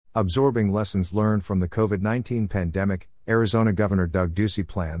Absorbing lessons learned from the COVID-19 pandemic, Arizona Governor Doug Ducey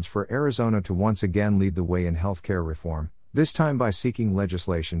plans for Arizona to once again lead the way in healthcare reform, this time by seeking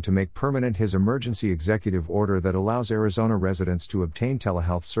legislation to make permanent his emergency executive order that allows Arizona residents to obtain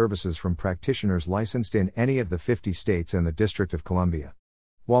telehealth services from practitioners licensed in any of the 50 states and the District of Columbia.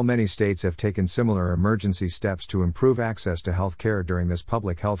 While many states have taken similar emergency steps to improve access to health care during this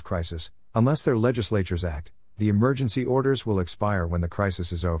public health crisis, unless their legislatures act, the emergency orders will expire when the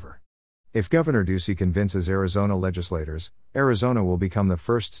crisis is over. If Governor Ducey convinces Arizona legislators, Arizona will become the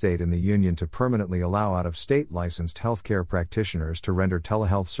first state in the union to permanently allow out-of-state licensed healthcare practitioners to render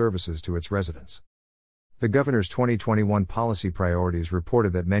telehealth services to its residents. The governor's 2021 policy priorities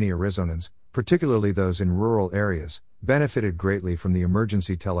reported that many Arizonans, particularly those in rural areas, benefited greatly from the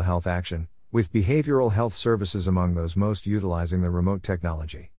emergency telehealth action, with behavioral health services among those most utilizing the remote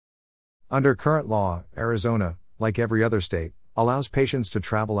technology. Under current law, Arizona, like every other state, allows patients to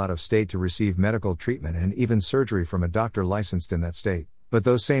travel out of state to receive medical treatment and even surgery from a doctor licensed in that state, but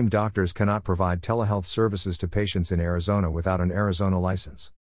those same doctors cannot provide telehealth services to patients in Arizona without an Arizona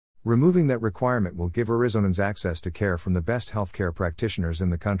license. Removing that requirement will give Arizonans access to care from the best healthcare practitioners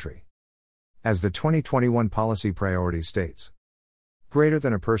in the country. As the 2021 policy priority states, greater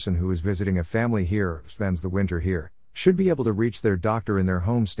than a person who is visiting a family here or spends the winter here, should be able to reach their doctor in their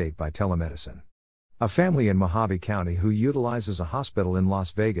home state by telemedicine. A family in Mojave County who utilizes a hospital in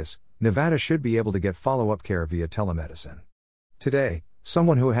Las Vegas, Nevada should be able to get follow-up care via telemedicine. Today,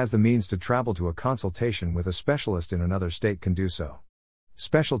 someone who has the means to travel to a consultation with a specialist in another state can do so.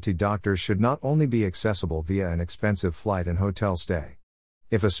 Specialty doctors should not only be accessible via an expensive flight and hotel stay.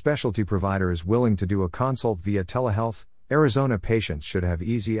 If a specialty provider is willing to do a consult via telehealth, Arizona patients should have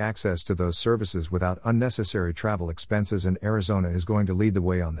easy access to those services without unnecessary travel expenses, and Arizona is going to lead the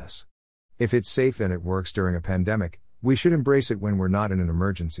way on this. If it's safe and it works during a pandemic, we should embrace it when we're not in an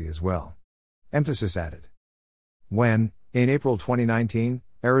emergency as well. Emphasis added. When, in April 2019,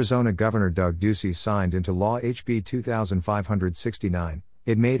 Arizona Governor Doug Ducey signed into law HB 2569,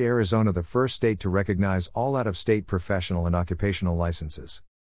 it made Arizona the first state to recognize all out-of-state professional and occupational licenses.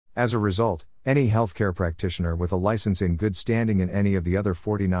 As a result, any healthcare practitioner with a license in good standing in any of the other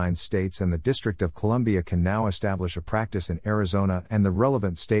 49 states and the District of Columbia can now establish a practice in Arizona, and the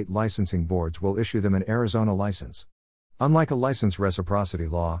relevant state licensing boards will issue them an Arizona license. Unlike a license reciprocity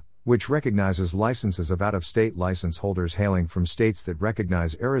law, which recognizes licenses of out-of-state license holders hailing from states that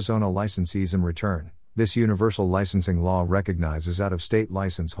recognize Arizona licensees in return, this universal licensing law recognizes out-of-state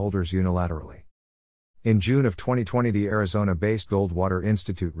license holders unilaterally. In June of 2020, the Arizona-based Goldwater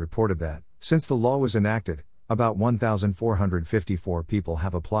Institute reported that, since the law was enacted, about 1,454 people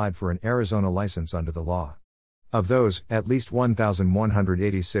have applied for an Arizona license under the law. Of those, at least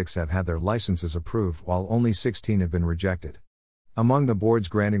 1,186 have had their licenses approved, while only 16 have been rejected. Among the boards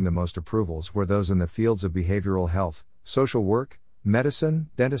granting the most approvals were those in the fields of behavioral health, social work, medicine,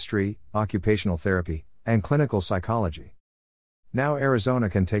 dentistry, occupational therapy, and clinical psychology. Now Arizona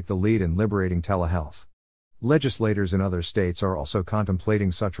can take the lead in liberating telehealth. Legislators in other states are also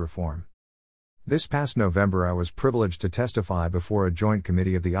contemplating such reform. This past November, I was privileged to testify before a joint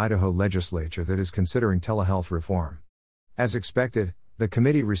committee of the Idaho legislature that is considering telehealth reform. As expected, the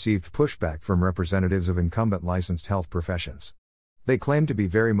committee received pushback from representatives of incumbent licensed health professions. They claimed to be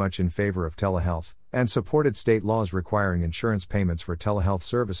very much in favor of telehealth, and supported state laws requiring insurance payments for telehealth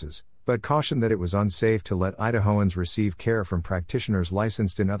services, but cautioned that it was unsafe to let Idahoans receive care from practitioners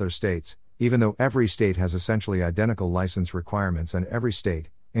licensed in other states, even though every state has essentially identical license requirements, and every state,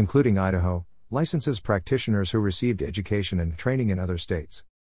 including Idaho, licenses practitioners who received education and training in other states.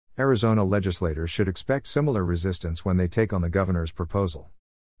 Arizona legislators should expect similar resistance when they take on the governor's proposal.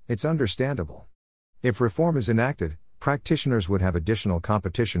 It's understandable. If reform is enacted, practitioners would have additional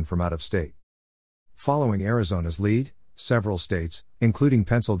competition from out of state. Following Arizona's lead, several states, including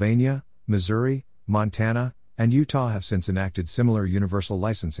Pennsylvania, Missouri, Montana, and Utah, have since enacted similar universal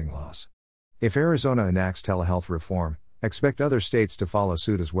licensing laws. If Arizona enacts telehealth reform, expect other states to follow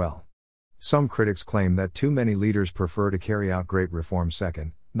suit as well. Some critics claim that too many leaders prefer to carry out great reform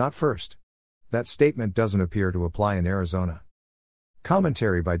second, not first. That statement doesn't appear to apply in Arizona.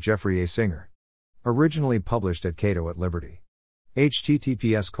 Commentary by Jeffrey A. Singer. Originally published at Cato at Liberty.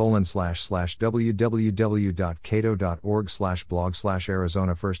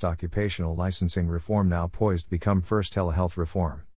 https://www.cato.org/blog/Arizona First Occupational Licensing Reform Now Poised Become First Telehealth Reform.